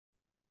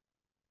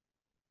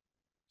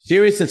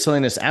Serious and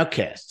silliness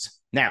outcasts.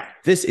 Now,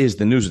 this is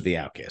the news of the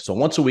outcast. So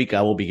once a week,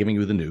 I will be giving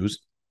you the news.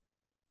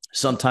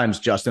 Sometimes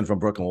Justin from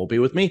Brooklyn will be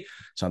with me.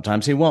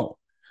 Sometimes he won't.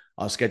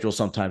 Our schedules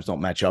sometimes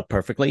don't match up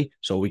perfectly,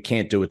 so we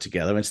can't do it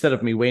together. Instead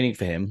of me waiting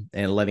for him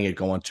and letting it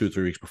go on 2 or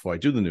 3 weeks before I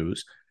do the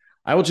news,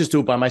 I will just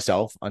do it by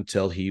myself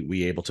until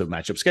we able to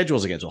match up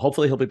schedules again. So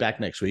hopefully he'll be back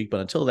next week, but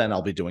until then,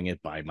 I'll be doing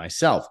it by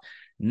myself.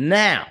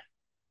 Now,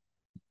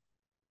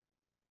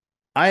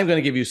 I am going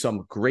to give you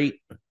some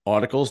great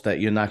articles that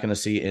you're not going to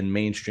see in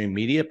mainstream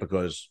media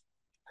because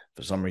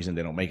for some reason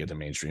they don't make it to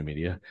mainstream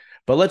media.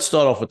 But let's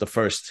start off with the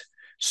first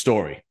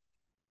story.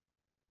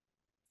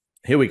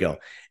 Here we go.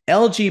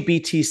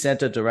 LGBT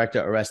Center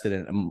director arrested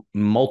in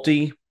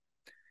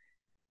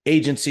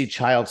multi-agency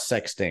child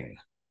sexting.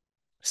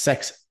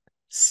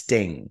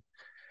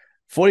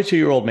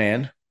 42-year-old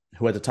man,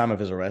 who at the time of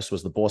his arrest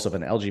was the boss of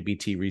an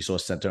LGBT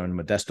resource center in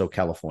Modesto,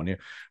 California,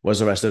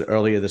 was arrested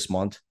earlier this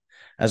month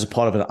as a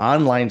part of an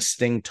online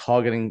sting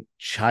targeting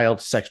child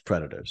sex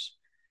predators.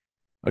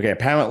 Okay,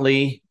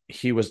 apparently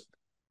he was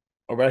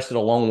arrested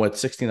along with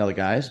 16 other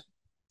guys,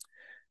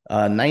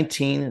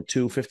 19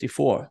 to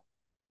 54.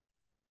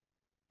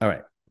 All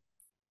right.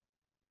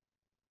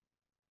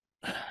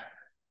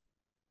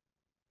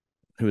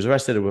 He was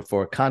arrested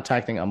for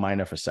contacting a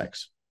minor for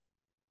sex,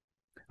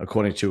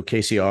 according to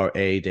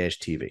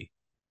KCRA-TV.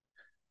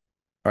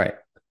 All right.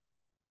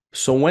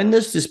 So when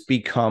does this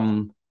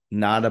become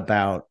not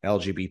about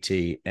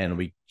LGBT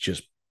and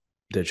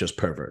they're just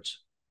perverts?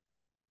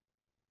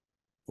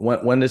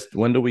 When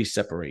do we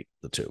separate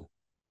the two?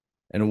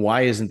 And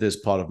why isn't this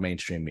part of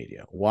mainstream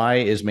media? Why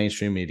is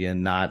mainstream media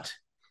not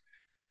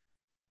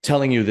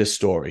telling you this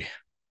story?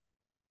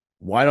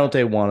 Why don't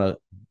they want to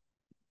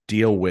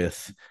deal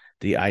with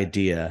the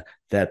idea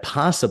that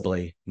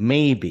possibly,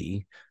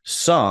 maybe,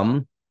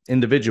 some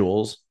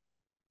individuals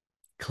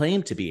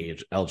claim to be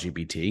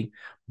LGBT,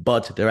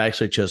 but they're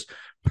actually just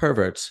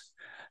perverts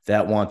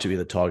that want to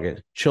either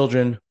target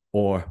children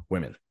or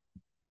women?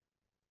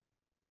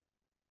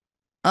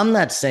 I'm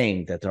not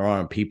saying that there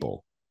aren't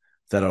people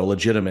that are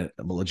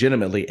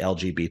legitimately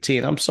LGBT,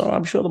 and I'm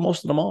sure that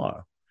most of them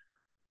are.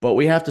 But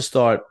we have to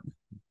start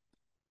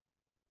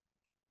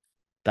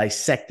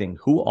dissecting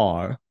who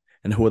are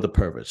and who are the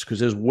perverts, because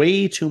there's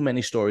way too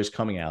many stories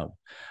coming out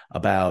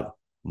about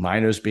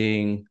minors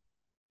being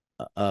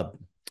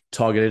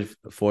targeted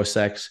for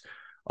sex,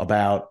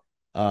 about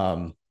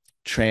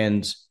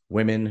trans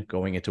women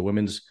going into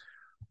women's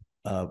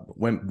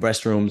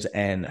restrooms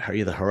and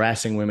either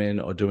harassing women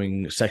or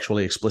doing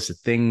sexually explicit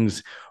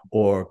things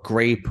or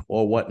grape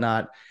or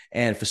whatnot.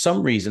 And for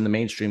some reason, the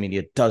mainstream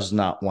media does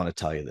not want to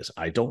tell you this.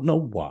 I don't know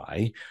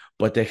why,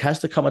 but there has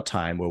to come a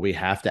time where we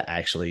have to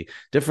actually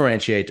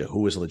differentiate to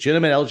who is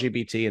legitimate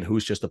LGBT and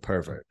who's just a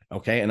pervert.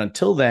 Okay. And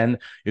until then,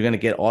 you're going to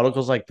get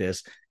articles like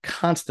this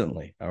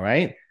constantly. All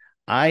right.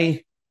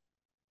 I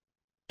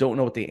don't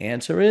know what the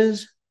answer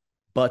is,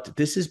 but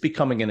this is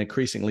becoming an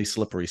increasingly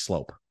slippery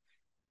slope.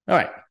 All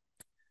right.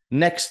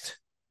 Next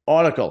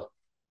article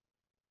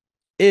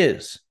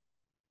is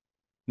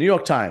New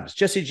York Times.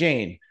 Jessie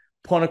Jane,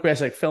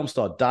 pornographic film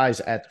star, dies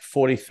at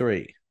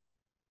 43.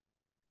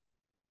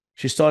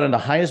 She starred in the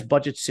highest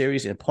budget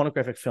series in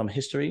pornographic film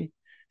history.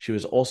 She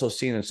was also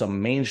seen in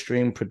some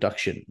mainstream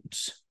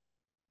productions.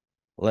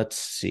 Let's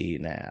see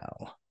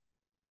now.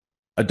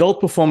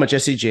 Adult performer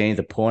Jessie Jane,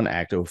 the porn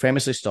actor who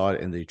famously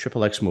starred in the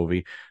XXX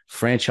movie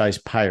franchise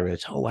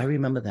Pirates. Oh, I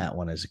remember that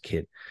one as a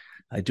kid.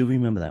 I do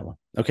remember that one.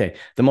 Okay.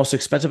 The most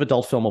expensive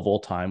adult film of all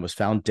time was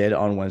found dead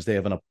on Wednesday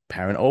of an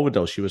apparent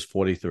overdose. She was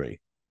 43.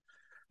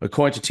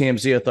 According to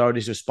TMZ,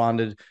 authorities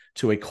responded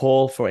to a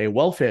call for a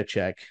welfare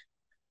check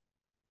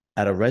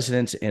at a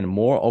residence in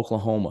Moore,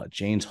 Oklahoma,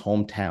 Jane's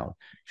hometown.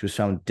 She was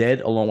found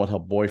dead along with her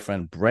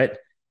boyfriend, Brett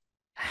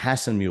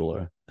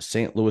Hassenmuller, a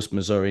St. Louis,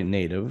 Missouri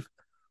native,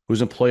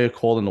 whose employer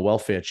called in a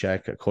welfare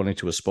check, according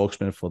to a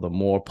spokesman for the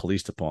Moore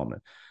Police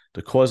Department.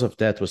 The cause of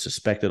death was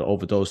suspected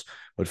overdose,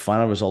 with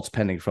final results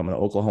pending from an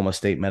Oklahoma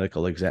State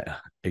medical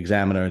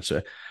examiner.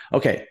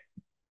 Okay.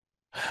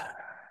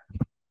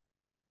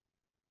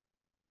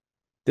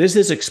 There's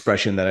this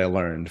expression that I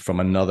learned from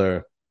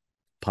another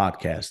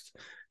podcast.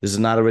 This is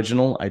not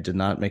original. I did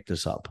not make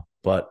this up.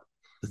 But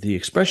the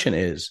expression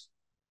is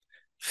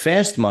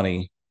fast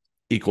money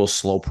equals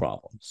slow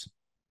problems.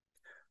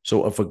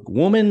 So if a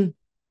woman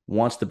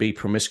wants to be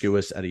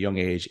promiscuous at a young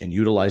age and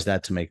utilize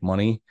that to make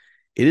money,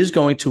 it is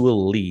going to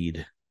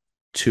lead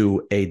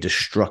to a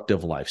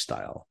destructive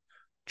lifestyle,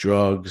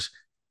 drugs,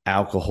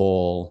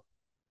 alcohol,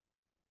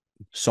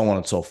 so on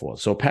and so forth.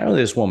 So apparently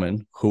this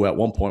woman, who at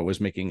one point was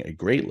making a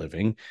great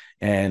living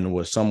and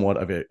was somewhat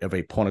of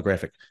a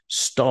pornographic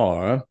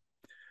star,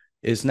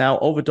 is now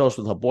overdosed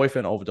with her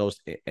boyfriend,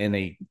 overdosed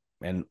and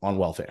on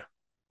welfare.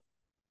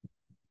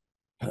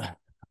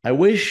 I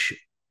wish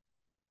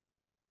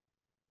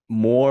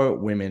more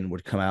women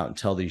would come out and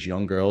tell these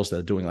young girls that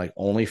are doing like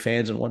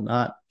OnlyFans and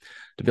whatnot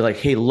to be like,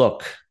 hey,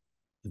 look,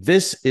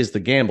 this is the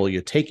gamble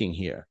you're taking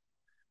here.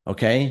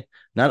 Okay.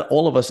 Not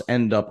all of us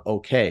end up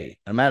okay.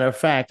 As a matter of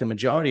fact, the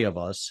majority of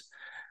us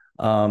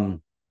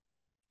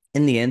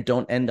in the end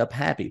don't end up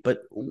happy.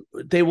 But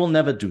they will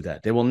never do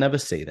that. They will never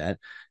say that.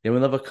 They will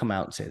never come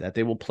out and say that.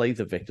 They will play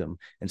the victim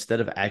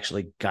instead of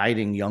actually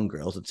guiding young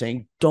girls and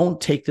saying,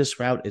 don't take this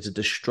route. It's a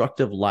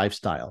destructive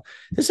lifestyle.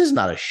 This is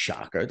not a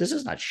shocker. This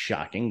is not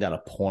shocking that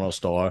a porno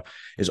star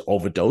is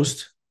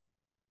overdosed.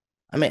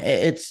 I mean,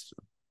 it's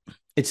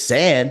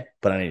sad,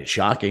 but I mean, it's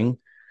shocking.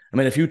 I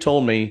mean, if you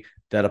told me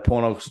that a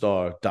porno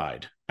star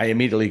died, I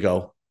immediately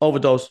go,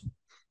 overdose.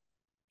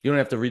 You don't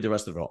have to read the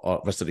rest of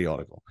the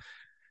article.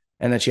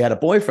 And then she had a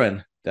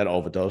boyfriend that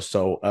overdosed.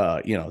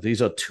 So,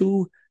 these are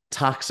two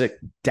toxic,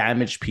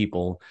 damaged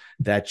people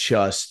that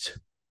just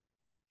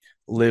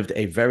lived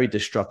a very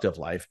destructive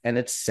life. And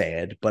it's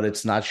sad, but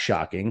it's not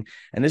shocking.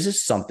 And this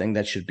is something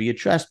that should be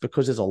addressed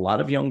because there's a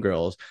lot of young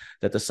girls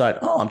that decide,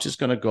 oh, I'm just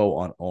going to go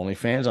on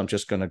OnlyFans. I'm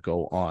just going to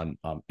go on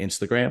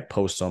Instagram,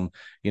 post some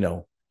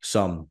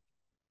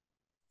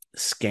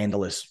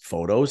scandalous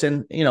photos,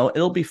 and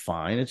it'll be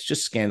fine. It's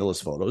just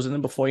scandalous photos. And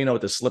then before you know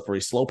it, the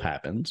slippery slope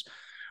happens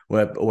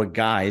where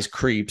guys,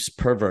 creeps,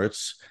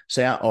 perverts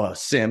say, or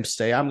simps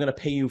say, I'm going to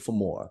pay you for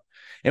more.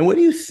 And where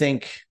do you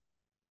think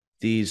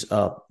these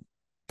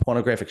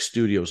pornographic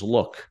studios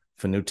look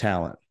for new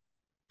talent?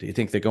 Do you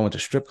think they're going to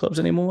strip clubs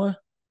anymore?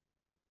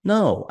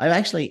 No. I've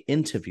actually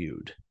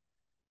interviewed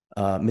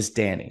Miss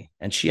Danny,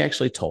 and she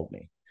actually told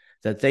me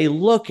that they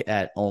look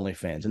at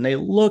OnlyFans and they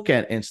look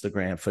at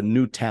Instagram for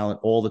new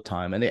talent all the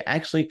time, and they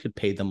actually could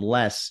pay them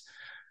less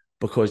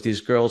because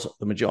these girls,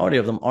 the majority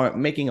of them, aren't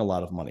making a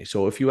lot of money.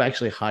 So if you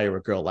actually hire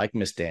a girl like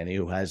Miss Danny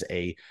who has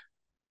a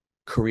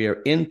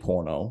career in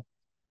porno,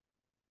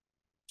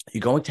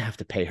 you're going to have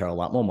to pay her a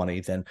lot more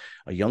money than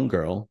a young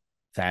girl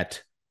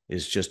that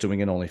is just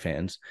doing an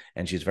OnlyFans,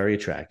 and she's very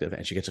attractive,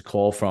 and she gets a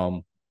call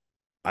from,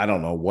 I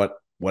don't know,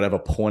 whatever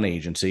porn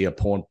agency, a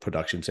porn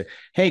production, say,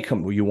 hey,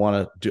 come, you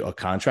want to do a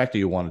contract, or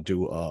you want to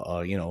do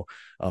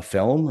a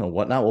film or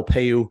whatnot? We'll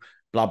pay you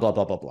blah, blah,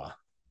 blah, blah, blah.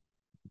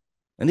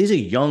 And these are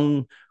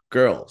young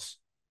girls,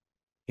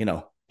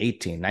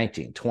 18,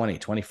 19, 20,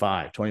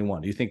 25,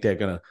 21. Do you think they're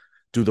going to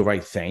do the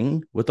right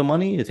thing with the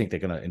money? You think they're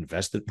going to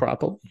invest it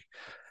properly?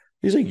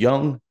 These are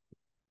young,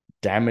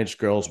 damaged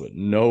girls with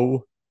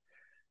no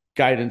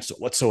guidance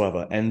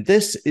whatsoever. And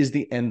this is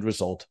the end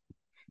result.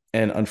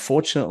 And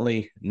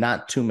unfortunately,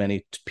 not too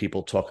many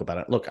people talk about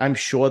it. Look, I'm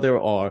sure there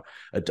are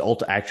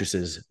adult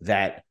actresses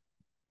that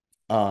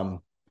find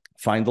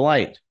the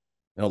light.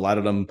 A lot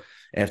of them,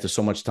 after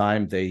so much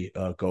time, they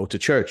go to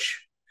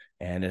church,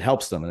 and it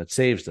helps them and it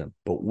saves them.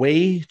 But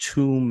way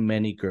too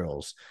many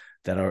girls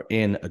that are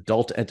in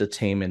adult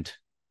entertainment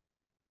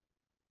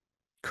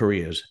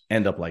careers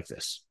end up like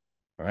this.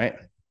 All right.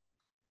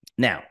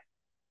 Now,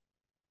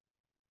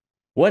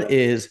 what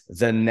is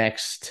the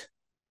next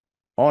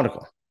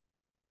article?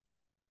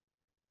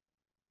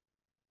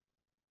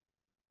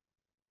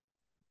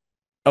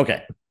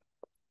 Okay.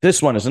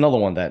 This one is another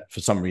one that,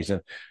 for some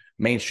reason,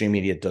 mainstream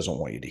media doesn't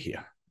want you to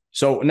hear.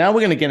 So now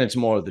we're going to get into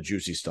more of the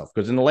juicy stuff,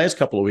 because in the last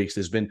couple of weeks,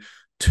 there's been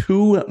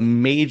two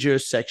major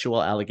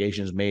sexual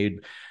allegations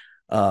made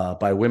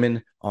by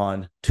women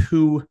on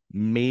two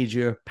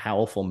major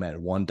powerful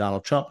men, one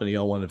Donald Trump and the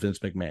other one Vince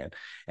McMahon.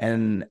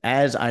 And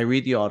as I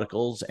read the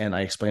articles and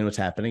I explain what's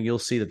happening, you'll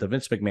see that the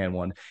Vince McMahon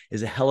one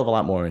is a hell of a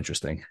lot more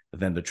interesting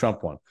than the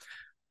Trump one.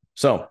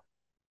 So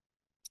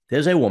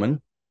there's a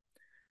woman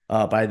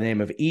by the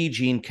name of E.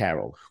 Jean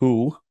Carroll,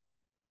 who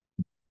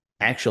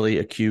actually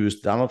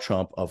accused Donald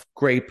Trump of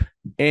rape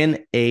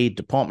in a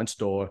department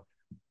store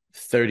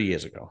 30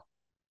 years ago.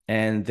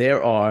 And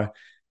there are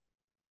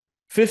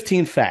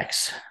 15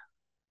 facts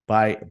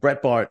by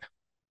Breitbart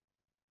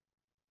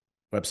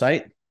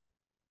website.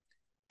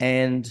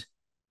 And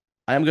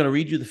I'm going to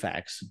read you the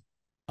facts,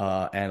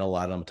 and a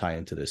lot of them tie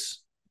into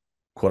this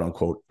quote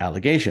unquote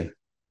allegation.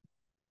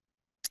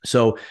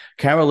 So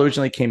Carol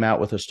originally came out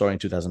with her story in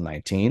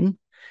 2019,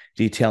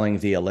 detailing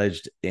the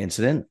alleged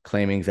incident,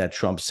 claiming that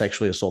Trump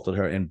sexually assaulted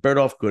her in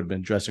Bergdorf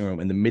Goodman dressing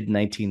room in the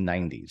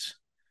mid-1990s.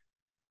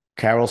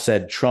 Carol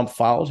said Trump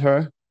followed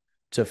her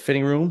to a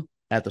fitting room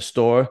at the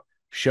store,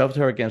 shoved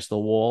her against the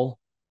wall,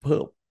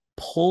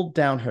 pulled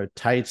down her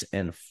tights,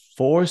 and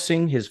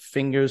forcing his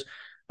fingers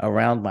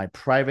around my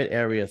private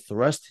area,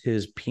 thrust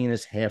his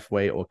penis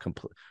halfway or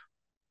completely.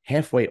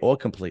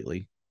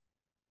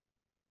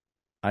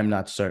 I'm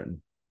not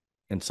certain.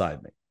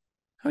 Inside me.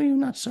 How are you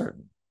not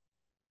certain?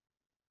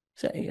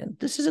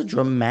 This is a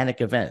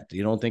dramatic event.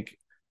 You don't think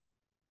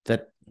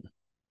that?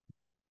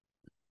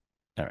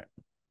 All right.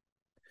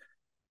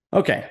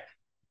 Okay.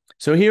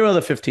 So here are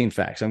the 15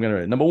 facts I'm going to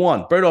read. Number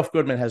one, Bergdorf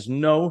Goodman has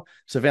no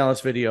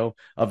surveillance video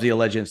of the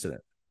alleged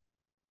incident.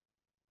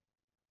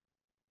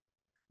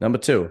 Number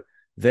two,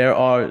 there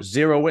are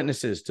zero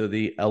witnesses to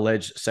the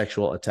alleged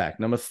sexual attack.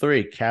 Number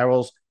three,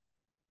 Carol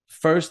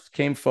first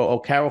came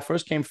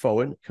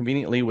forward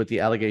conveniently with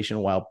the allegation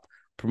while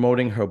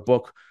promoting her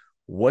book,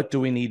 What Do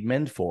We Need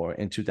Men For,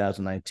 in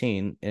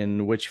 2019,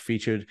 in which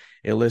featured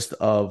a list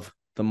of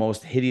the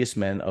most hideous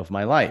men of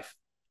my life.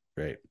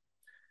 Great.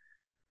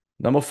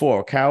 Number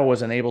four, Carol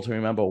was unable to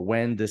remember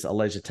when this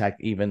alleged attack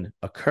even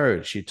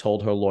occurred. She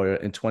told her lawyer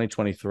in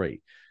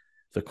 2023.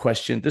 This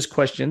question,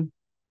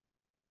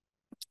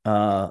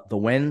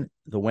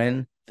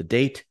 the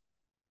date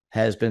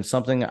has been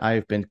something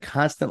I've been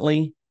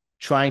constantly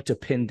trying to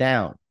pin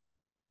down.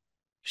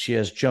 She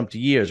has jumped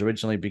years,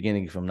 originally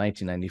beginning from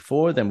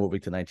 1994, then moving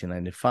to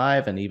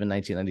 1995, and even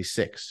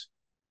 1996.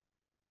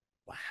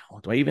 Wow.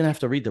 Do I even have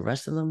to read the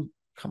rest of them?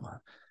 Come on.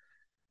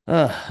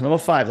 Number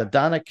 5, the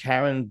Donna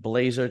Karen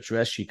blazer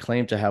dress she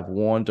claimed to have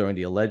worn during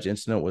the alleged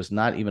incident was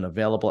not even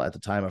available at the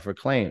time of her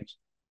claims.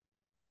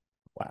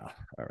 Wow.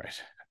 All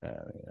right. All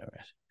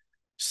right.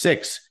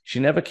 6, she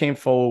never came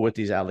forward with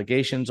these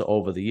allegations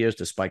over the years,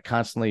 despite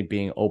constantly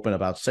being open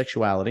about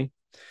sexuality,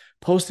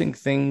 posting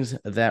things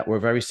that were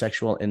very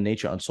sexual in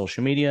nature on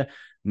social media,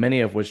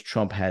 many of which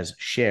Trump has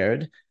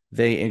shared.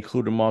 They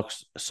include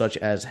remarks such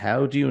as,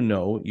 how do you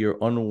know your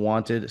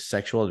unwanted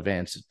sexual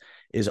advance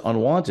is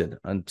unwanted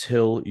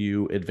until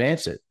you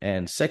advance it?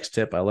 And sex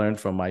tip I learned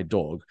from my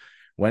dog.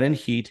 When in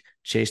heat,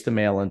 chase the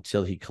male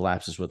until he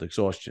collapses with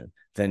exhaustion,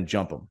 then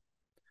jump him.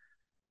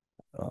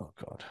 Oh,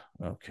 God.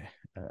 Okay.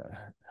 All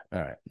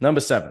right. Number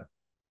 7.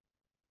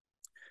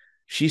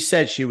 She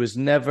said she was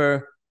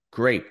never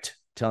raped,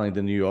 telling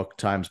the New York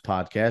Times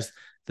podcast,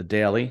 The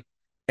Daily,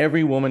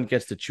 every woman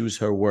gets to choose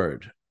her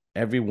word.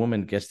 Every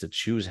woman gets to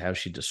choose how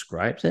she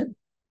describes it.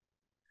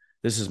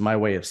 This is my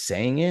way of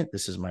saying it.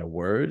 This is my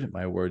word.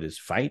 My word is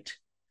fight.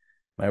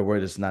 My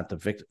word is not the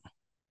victim.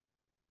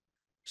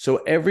 So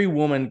every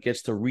woman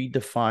gets to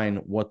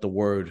redefine what the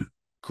word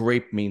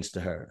grape means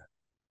to her.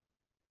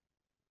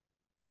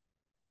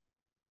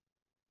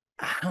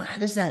 How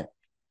does that?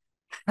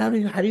 How do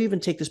you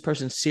even take this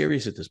person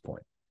serious at this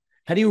point?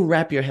 How do you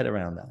wrap your head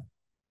around that?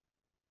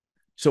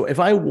 So if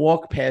I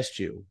walk past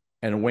you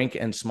and wink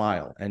and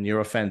smile and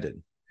you're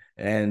offended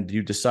and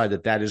you decide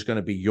that that is going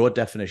to be your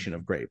definition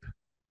of grape.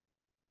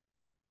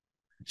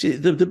 See,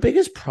 the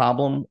biggest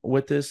problem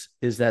with this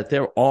is that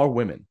there are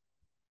women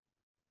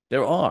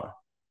that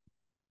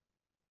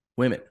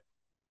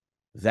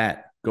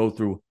go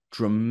through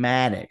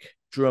dramatic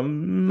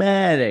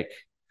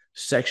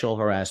sexual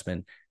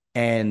harassment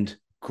and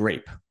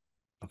grape.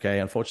 Okay.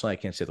 Unfortunately, I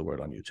can't say the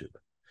word on YouTube.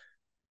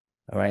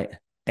 All right.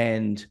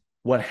 And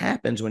what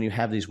happens when you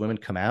have these women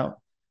come out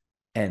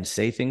and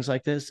say things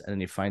like this, and then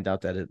you find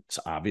out that it's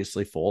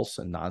obviously false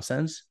and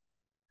nonsense?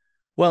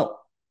 Well,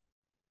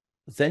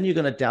 then you're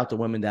going to doubt the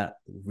women that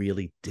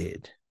really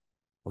did.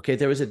 Okay,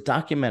 there is a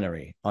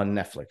documentary on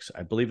Netflix.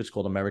 I believe it's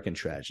called American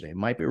Tragedy. It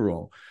might be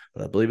wrong,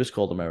 but I believe it's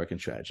called American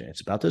Tragedy.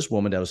 It's about this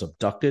woman that was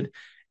abducted,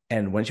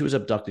 and when she was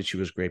abducted, she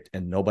was raped,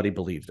 and nobody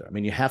believed her. I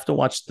mean, you have to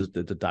watch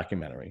the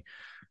documentary.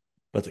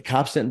 But the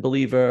cops didn't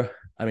believe her.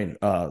 I mean,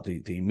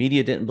 the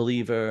media didn't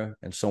believe her,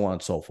 and so on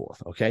and so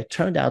forth. Okay,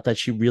 turned out that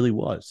she really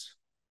was.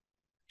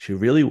 She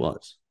really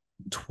was.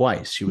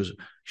 Twice.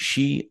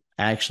 She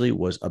actually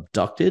was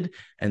abducted,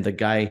 and the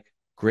guy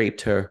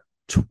raped her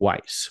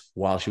twice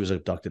while she was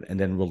abducted and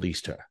then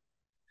released her.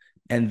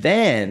 And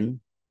then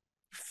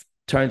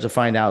turns to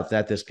find out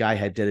that this guy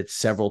had did it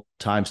several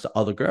times to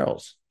other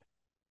girls.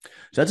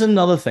 So that's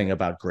another thing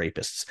about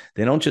rapists.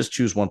 They don't just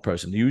choose one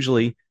person.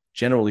 Usually,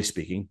 generally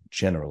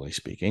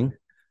speaking,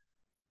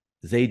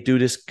 they do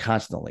this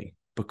constantly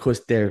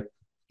because they're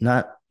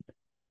not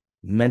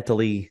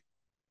mentally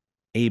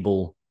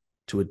able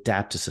to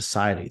adapt to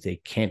society. They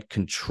can't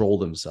control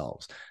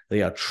themselves.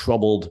 They are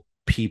troubled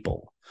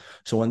people.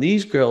 So when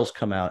these girls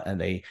come out and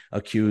they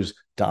accuse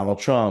Donald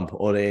Trump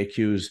or they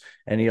accuse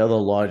any other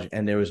large,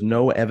 and there is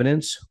no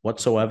evidence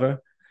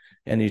whatsoever,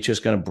 and you're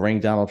just going to bring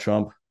Donald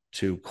Trump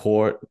to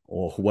court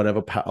or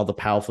whatever other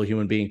powerful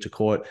human being to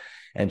court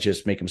and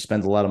just make him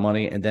spend a lot of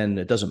money, and then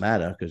it doesn't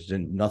matter because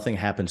then nothing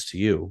happens to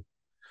you.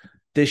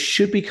 There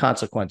should be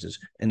consequences,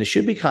 and there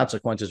should be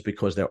consequences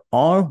because there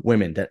are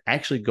women that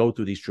actually go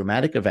through these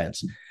dramatic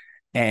events,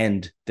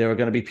 and there are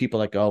going to be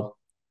people that go,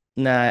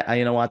 nah,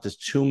 you know what? There's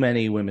too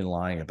many women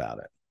lying about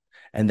it.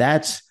 And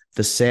that's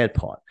the sad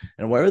part.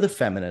 And where are the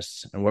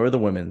feminists and where are the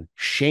women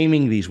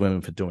shaming these women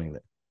for doing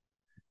that?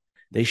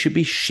 They should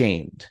be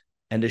shamed,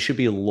 and there should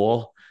be a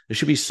law. There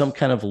should be some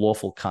kind of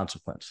lawful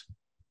consequence.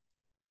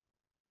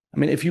 I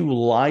mean, if you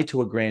lie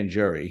to a grand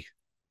jury,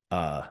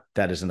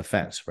 that is an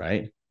offense,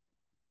 right?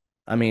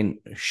 I mean,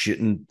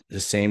 shouldn't the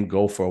same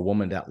go for a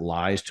woman that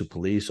lies to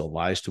police or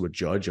lies to a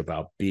judge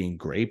about being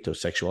raped or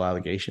sexual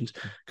allegations?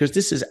 Because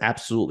this is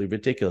absolutely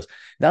ridiculous.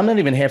 Now, I'm not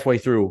even halfway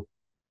through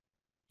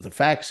the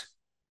facts.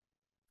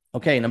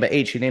 Okay, number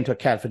 8, she named her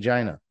cat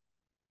Vagina.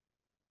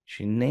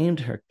 She named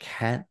her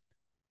cat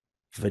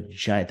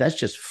Vagina. That's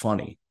just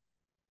funny.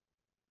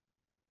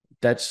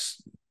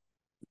 That's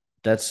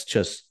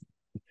just,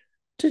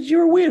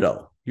 you're a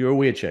weirdo. You're a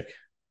weird chick.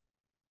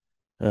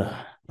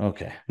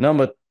 Okay,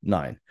 number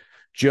 9.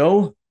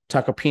 Joe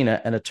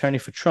Tacopina, an attorney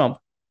for Trump,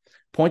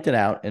 pointed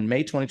out in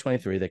May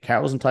 2023 that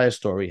Carol's entire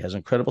story has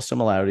incredible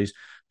similarities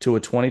to a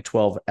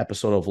 2012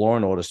 episode of Law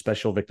 & Order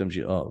Special Victims.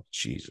 Oh,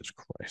 Jesus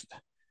Christ.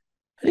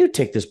 How do you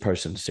take this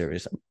person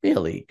serious?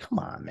 Really? Come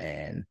on,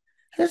 man.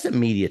 How does the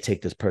media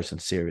take this person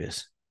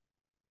serious?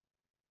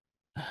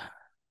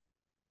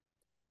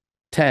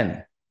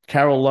 10.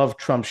 Carol loved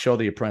Trump's show,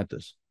 The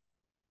Apprentice.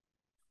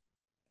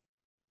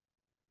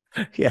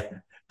 Yeah,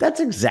 that's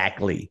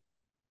exactly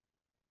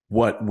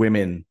what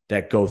women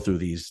that go through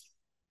these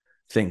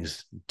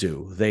things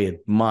do. They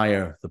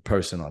admire the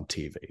person on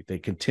TV. They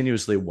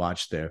continuously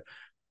watch their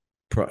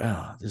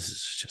this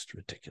is just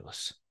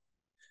ridiculous.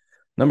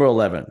 Number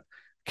 11.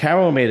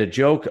 Carol made a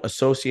joke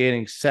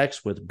associating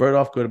sex with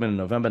Bertolf Goodman in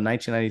November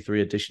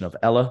 1993 edition of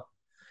Ella,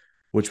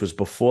 which was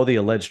before the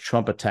alleged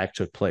Trump attack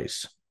took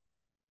place.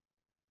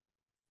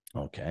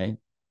 Okay.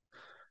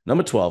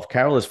 Number 12.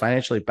 Carol is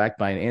financially backed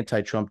by an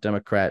anti-Trump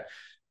Democrat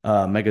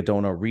mega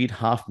donor, Reid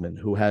Hoffman,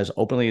 who has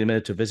openly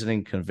admitted to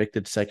visiting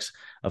convicted sex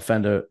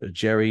offender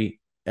Jeffrey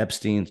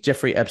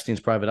Epstein's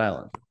private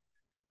island.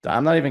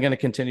 I'm not even going to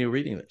continue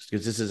reading this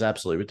because this is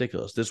absolutely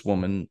ridiculous. This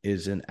woman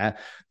is an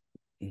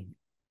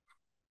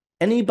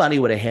anybody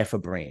with a half a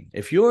brain.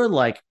 If you're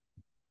like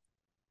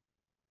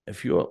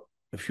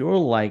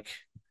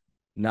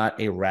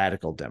not a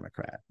radical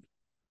Democrat,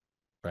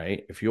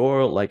 right? If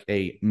you're like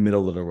a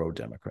middle of the road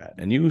Democrat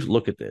and you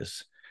look at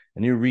this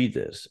and you read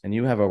this and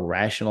you have a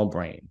rational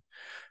brain,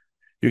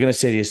 you're going to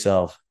say to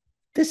yourself,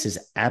 this is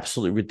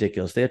absolutely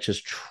ridiculous. They're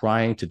just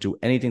trying to do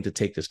anything to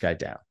take this guy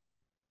down.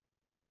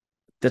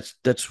 This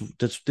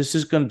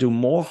is going to do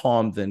more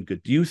harm than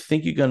good. Do you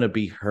think you're going to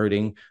be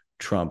hurting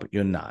Trump?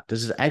 You're not.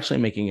 This is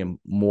actually making him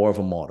more of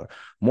a martyr.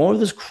 More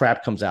of this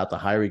crap comes out, the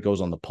higher he goes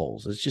on the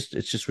polls. It's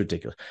just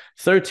ridiculous.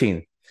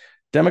 13.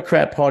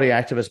 Democrat Party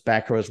activists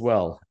back her as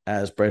well,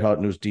 as Breitbart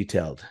News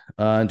detailed.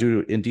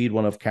 Indeed,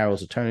 one of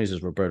Carol's attorneys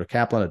is Roberta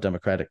Kaplan, a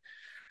Democratic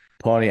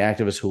Party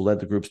activist who led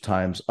the group's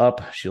Time's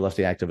Up. She left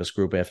the activist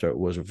group after it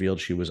was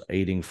revealed she was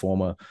aiding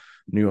former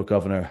New York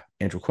Governor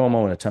Andrew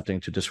Cuomo in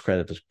attempting to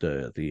discredit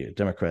the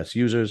Democrats'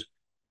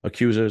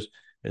 accusers.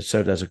 It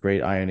served as a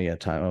great irony at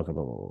time. Okay,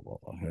 blah, blah, blah,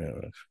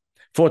 blah.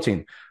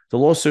 14. The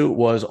lawsuit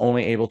was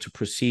only able to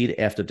proceed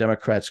after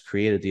Democrats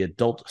created the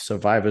Adult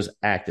Survivors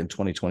Act in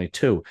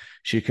 2022.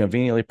 She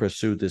conveniently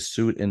pursued this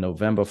suit in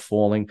November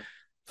following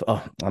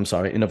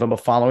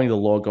the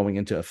law going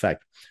into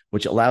effect,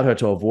 which allowed her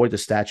to avoid the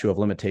statute of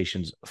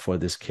limitations for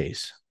this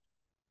case.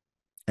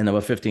 And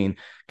number 15,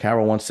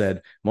 Carol once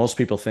said, most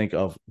people think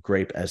of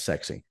grape as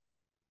sexy.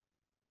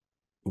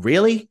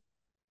 Really?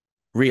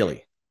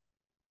 Really?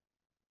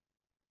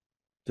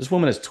 This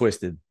woman is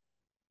twisted.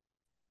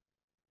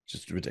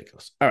 Just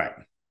ridiculous. All right.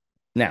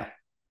 Now,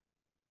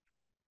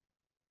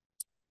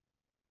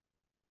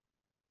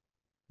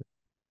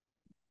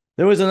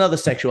 there was another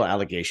sexual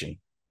allegation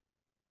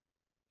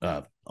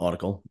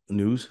article,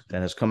 news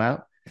that has come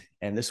out,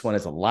 and this one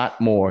is a lot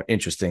more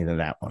interesting than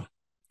that one.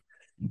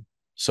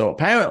 So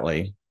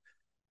apparently,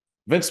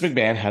 Vince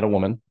McMahon had a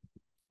woman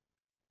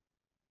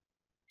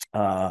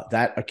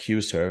that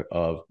accused her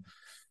of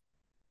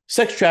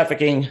sex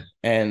trafficking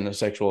and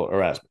sexual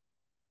harassment.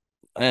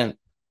 And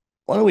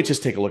why don't we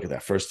just take a look at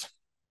that first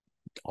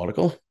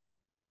article?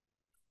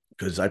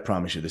 Because I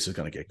promise you this is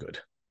going to get good.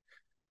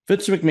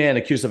 Vince McMahon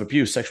accused of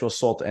abuse, sexual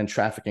assault, and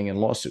trafficking in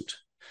lawsuit.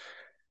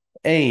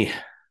 A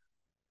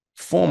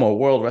former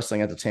World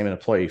Wrestling Entertainment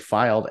employee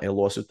filed a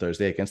lawsuit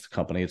Thursday against the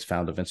company, its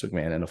founder, Vince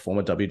McMahon, and a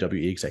former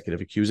WWE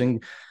executive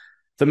accusing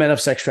the men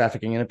of sex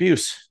trafficking and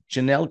abuse.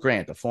 Janelle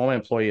Grant, a former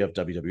employee of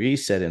WWE,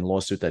 said in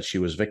lawsuit that she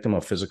was victim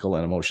of physical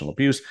and emotional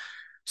abuse,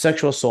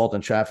 sexual assault,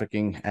 and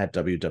trafficking at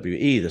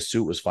WWE. The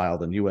suit was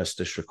filed in U.S.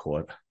 District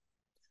Court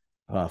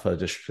for the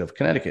District of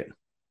Connecticut.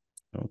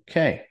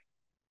 Okay.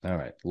 All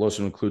right. The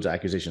lawsuit includes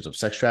accusations of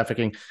sex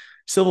trafficking,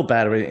 civil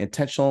battery,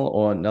 intentional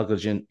or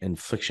negligent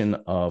infliction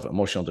of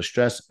emotional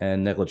distress,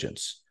 and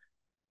negligence.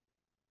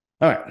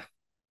 All right.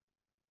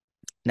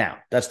 Now,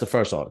 that's the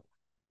first article.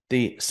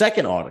 The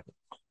second article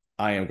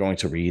I am going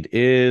to read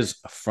is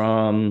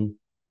from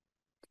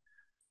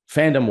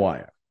Fandom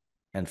Wire.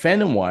 And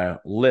Fandom Wire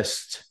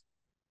lists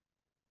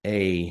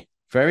a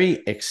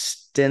very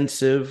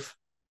extensive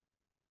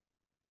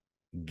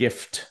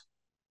gift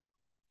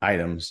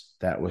items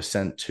that were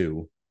sent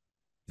to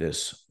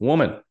this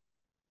woman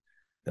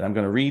that I'm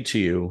going to read to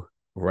you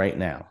right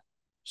now.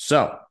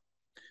 So,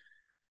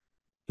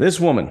 this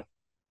woman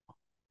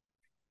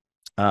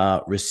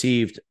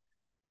received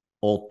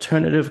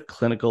alternative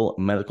clinical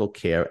medical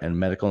care and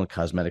medical and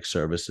cosmetic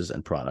services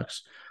and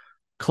products,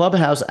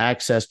 clubhouse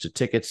access to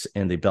tickets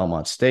in the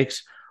Belmont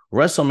Stakes,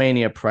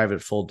 WrestleMania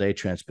private full-day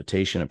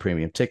transportation and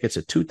premium tickets,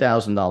 a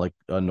 $2,000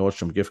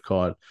 Nordstrom gift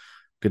card,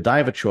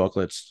 Godiva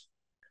chocolates,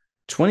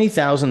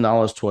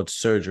 $20,000 towards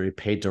surgery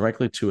paid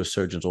directly to a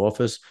surgeon's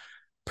office,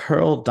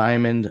 pearl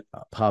diamond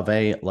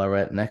pave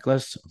lariat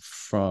necklace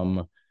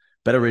from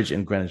Betteridge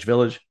in Greenwich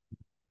Village,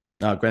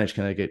 Greenwich,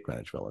 Connecticut,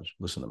 Greenwich Village.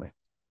 Listen to me.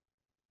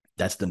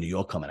 That's the New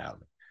York coming out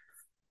of it.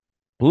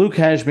 Blue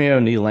cashmere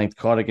knee-length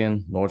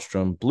cardigan,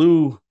 Nordstrom.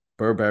 Blue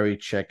Burberry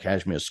check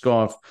cashmere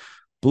scarf.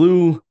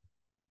 Blue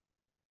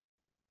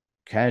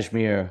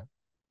cashmere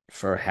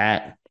fur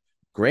hat.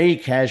 Gray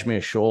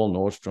cashmere shawl,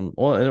 Nordstrom.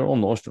 They're all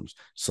Nordstroms.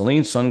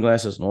 Celine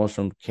sunglasses,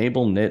 Nordstrom.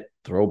 Cable knit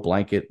throw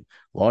blanket.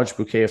 Large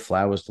bouquet of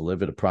flowers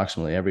delivered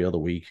approximately every other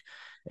week.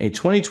 A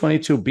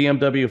 2022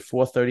 BMW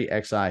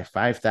 430xi,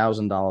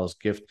 $5,000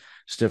 gift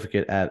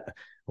certificate at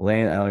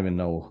Lane. I don't even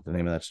know the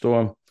name of that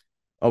store.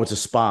 Oh, it's a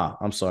spa.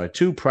 I'm sorry.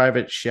 2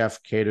 private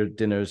chef catered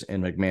dinners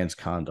in McMahon's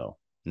condo.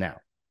 Now,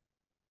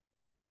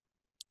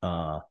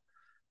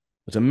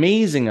 what's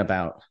amazing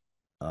about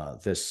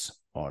this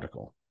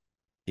article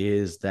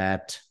is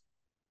that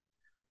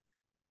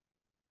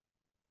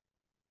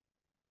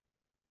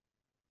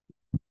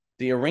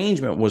the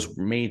arrangement was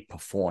made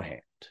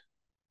beforehand.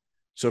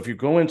 So if you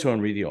go into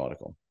and read the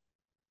article,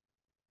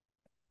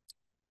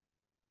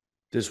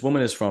 this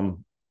woman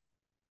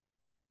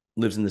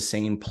lives in the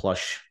same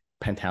plush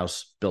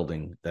penthouse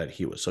building that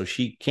he was. So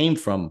she came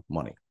from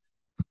money.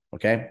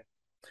 Okay.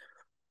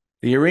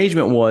 The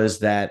arrangement was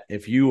that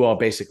if you are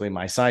basically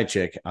my side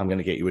chick, I'm going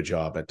to get you a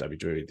job at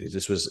WWE.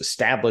 This was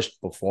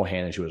established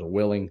beforehand, and she was a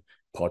willing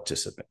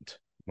participant.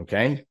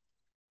 Okay.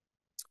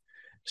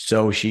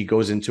 So she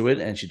goes into it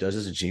and she does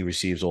this, and she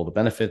receives all the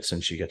benefits,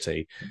 and she gets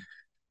a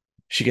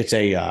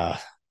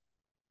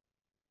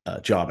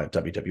job at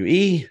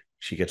WWE.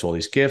 She gets all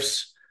these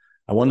gifts.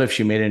 I wonder if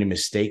she made any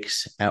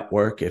mistakes at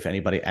work, if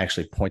anybody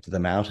actually pointed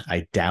them out.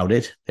 I doubt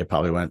it. They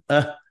probably went,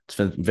 it's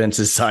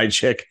Vince's side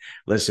chick.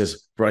 Let's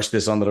just brush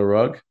this under the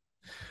rug.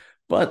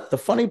 But the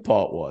funny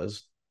part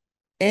was,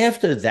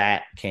 after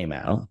that came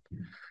out,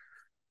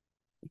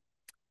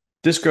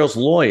 this girl's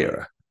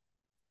lawyer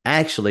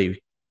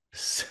actually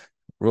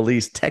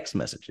released text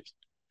messages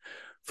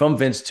from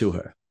Vince to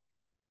her.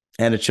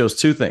 And it shows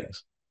 2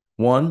 things.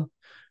 1,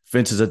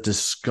 Vince is a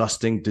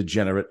disgusting,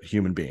 degenerate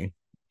human being.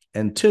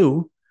 And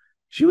 2,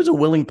 she was a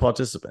willing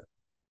participant.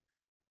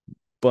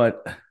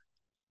 But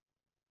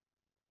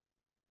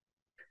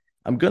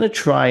I'm going to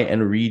try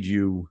and read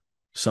you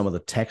some of the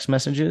text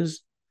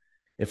messages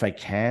if I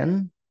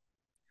can.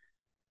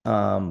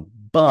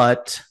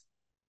 But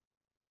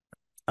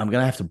I'm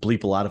going to have to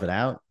bleep a lot of it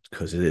out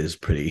because it is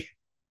pretty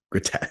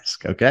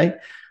grotesque. Okay.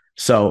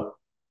 So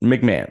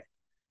McMahon,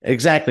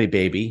 exactly,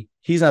 baby.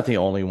 He's not the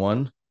only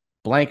one.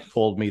 Blank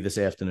called me this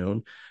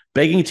afternoon,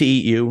 begging to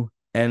eat you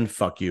and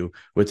fuck you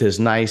with his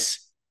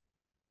nice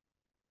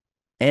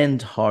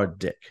and hard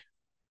dick.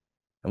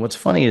 And what's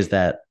funny is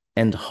that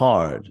 "and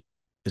hard"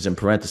 is in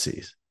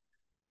parentheses,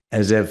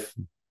 as if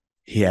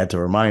he had to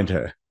remind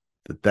her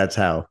that that's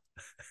how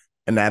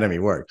anatomy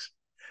works.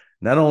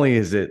 Not only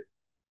is it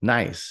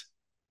nice,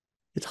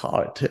 it's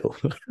hard too.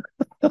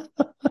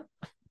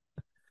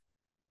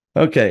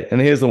 Okay, and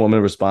here's the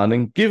woman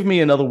responding. Give me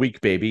another week,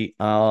 baby,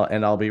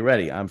 and I'll be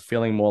ready. I'm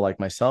feeling more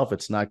like myself.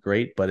 It's not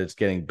great, but it's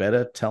getting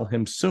better. Tell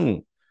him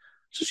soon.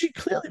 So she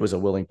clearly was a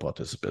willing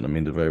participant. I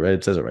mean,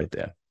 it says it right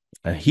there.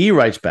 And he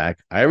writes back,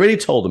 I already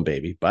told him,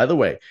 baby. By the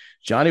way,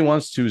 Johnny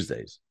wants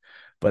Tuesdays,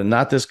 but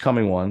not this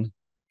coming one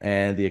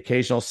and the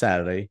occasional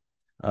Saturday.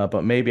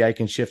 But maybe I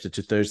can shift it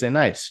to Thursday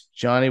nights.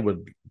 Johnny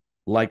would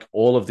like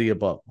all of the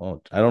above.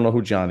 Well, I don't know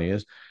who Johnny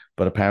is,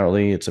 but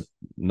apparently it's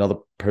another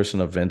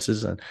person of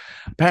Vince's. And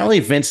apparently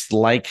Vince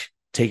liked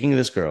taking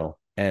this girl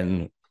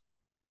and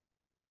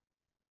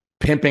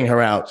pimping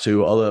her out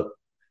to other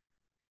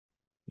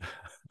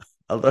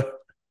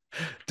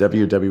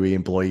WWE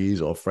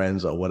employees or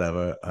friends or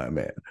whatever. I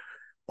mean,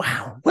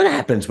 wow, what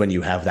happens when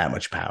you have that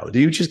much power? Do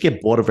you just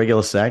get bored of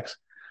regular sex?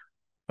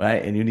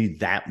 Right. And you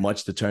need that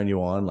much to turn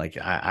you on. Like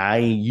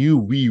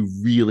we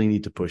really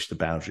need to push the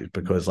boundaries,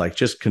 because like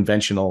just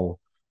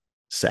conventional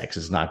sex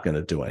is not going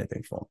to do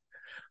anything for them.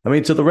 I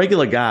mean, to the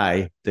regular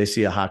guy, they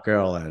see a hot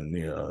girl and,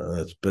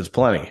 there's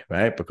plenty,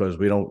 right? Because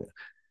we don't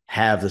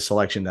have the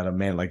selection that a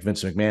man like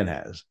Vince McMahon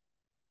has.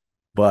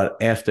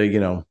 But after,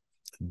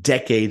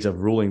 decades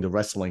of ruling the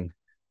wrestling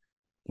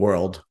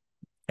world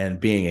and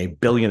being a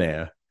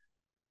billionaire,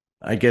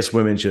 I guess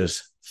women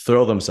just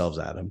throw themselves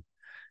at him.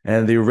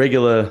 And the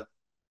regular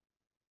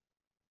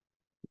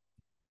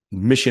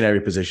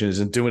missionary position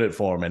isn't doing it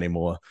for him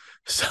anymore.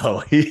 So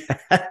he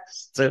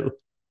has to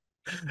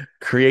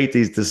create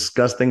these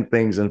disgusting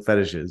things and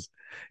fetishes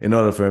in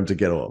order for him to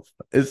get off.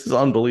 It's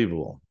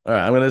unbelievable. All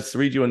right, I'm going to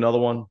read you another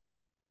one.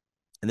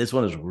 And this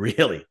one is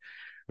really,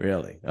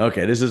 really.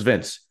 Okay, this is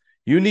Vince.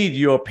 You need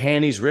your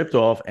panties ripped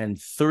off and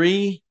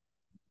three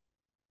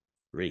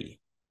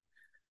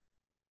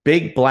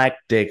big black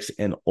dicks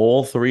in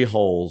all 3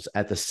 holes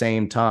at the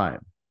same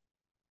time.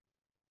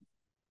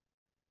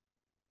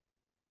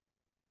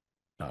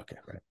 Okay,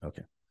 right.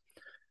 Okay.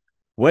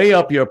 Way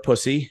up your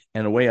pussy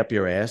and way up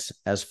your ass,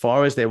 as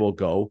far as they will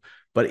go,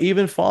 but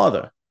even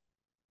farther.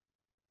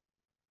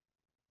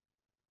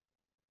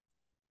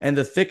 And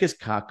the thickest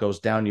cock goes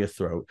down your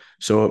throat,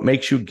 so it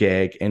makes you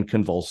gag and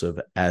convulsive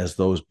as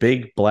those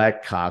big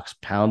black cocks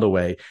pound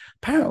away.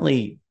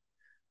 Apparently,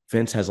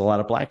 Vince has a lot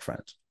of black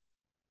friends.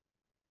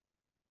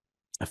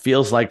 It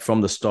feels like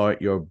from the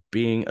start you're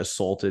being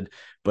assaulted,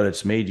 but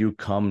it's made you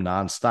come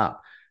nonstop.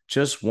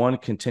 Just one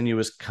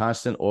continuous,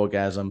 constant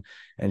orgasm,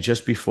 and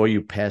just before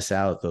you pass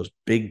out, those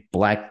big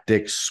black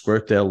dicks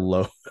squirt their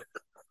load.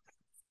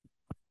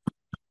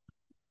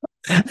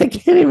 I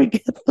can't even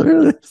get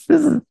through this.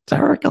 This is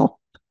hysterical.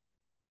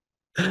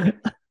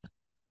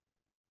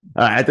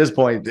 At this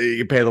point,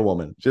 you pay the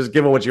woman. Just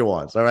give her what she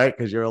wants, all right?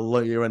 Because you're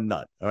a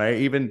nut, all right?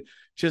 Even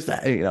just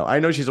that, I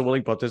know she's a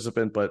willing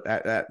participant, but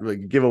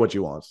give her what she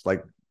wants.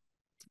 Like,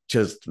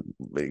 just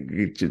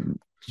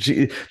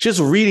Just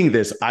reading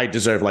this, I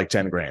deserve like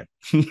 10 grand.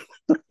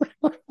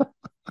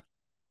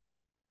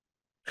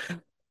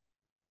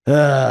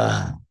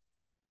 uh,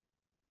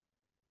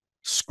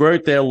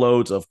 Squirt their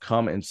loads of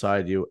cum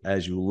inside you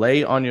as you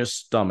lay on your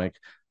stomach.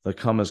 The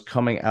cum is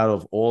coming out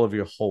of all of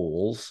your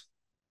holes.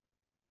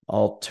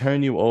 I'll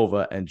turn you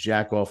over and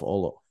jack off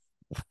all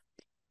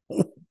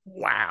over.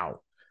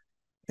 Wow.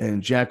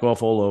 And jack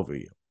off all over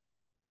you.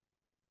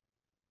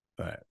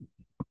 All right.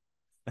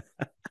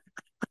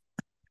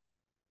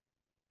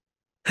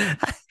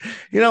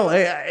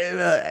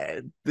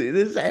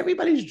 This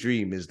everybody's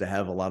dream is to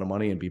have a lot of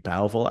money and be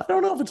powerful. I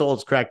don't know if it's all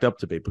it's cracked up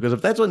to be, because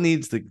if that's what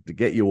needs to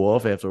get you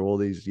off after all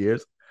these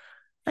years,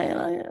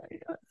 I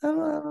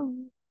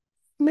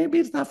maybe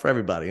it's not for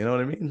everybody. You know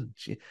what I mean?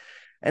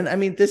 And I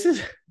mean, this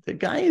is the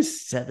guy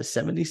is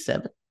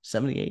 77,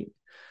 78,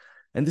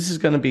 and this is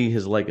going to be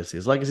his legacy.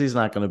 His legacy is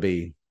not going to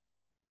be.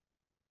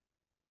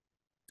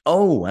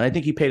 Oh, and I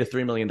think he paid a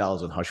 $3 million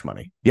in hush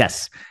money.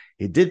 Yes,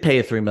 he did pay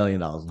a $3 million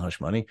in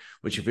hush money,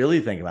 which, if you really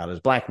think about it, is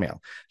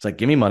blackmail. It's like,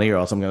 give me money or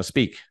else I'm going to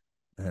speak.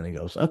 And he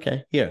goes,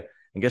 okay, here.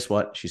 And guess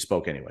what? She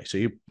spoke anyway. So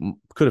you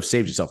could have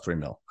saved yourself $3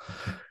 million.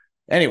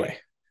 Anyway,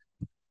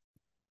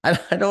 I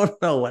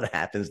don't know what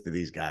happens to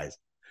these guys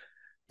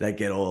that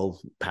get all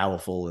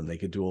powerful and they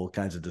could do all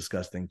kinds of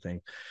disgusting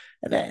things.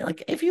 And then,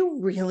 like, if you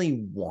really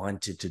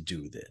wanted to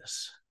do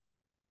this,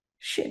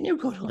 shouldn't you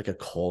go to like a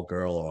call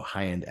girl or a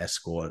high-end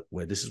escort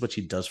where this is what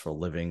she does for a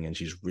living and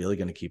she's really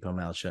going to keep her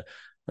mouth shut?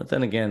 But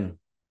then again,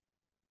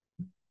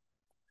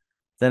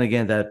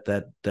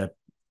 that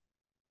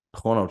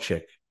porno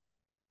chick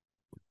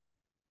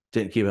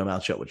didn't keep her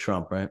mouth shut with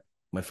Trump, right?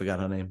 I forgot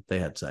her name. They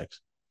had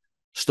sex.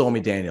 Stormy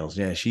Daniels.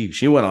 Yeah,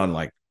 she went on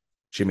like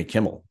Jimmy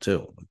Kimmel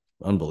too.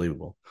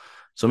 Unbelievable.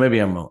 So maybe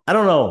I'm wrong. I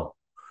don't know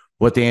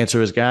what the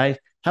answer is, guys.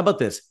 How about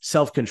this?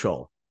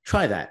 Self-control.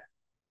 Try that.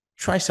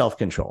 Try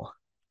self-control.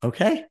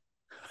 Okay?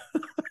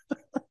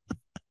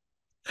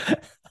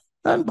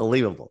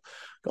 Unbelievable.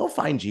 Go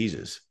find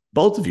Jesus.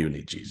 Both of you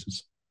need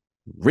Jesus.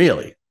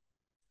 Really.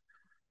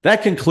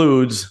 That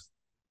concludes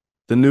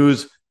the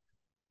news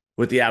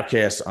with the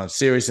Outcasts on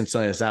Serious and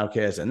Silliness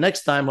Outcasts. And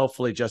next time,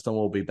 hopefully, Justin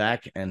will be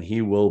back and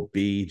he will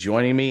be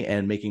joining me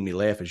and making me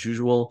laugh as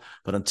usual.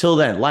 But until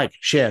then, like,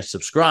 share,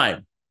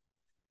 subscribe,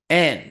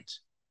 and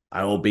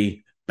I will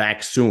be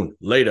back soon.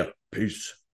 Later. Peace.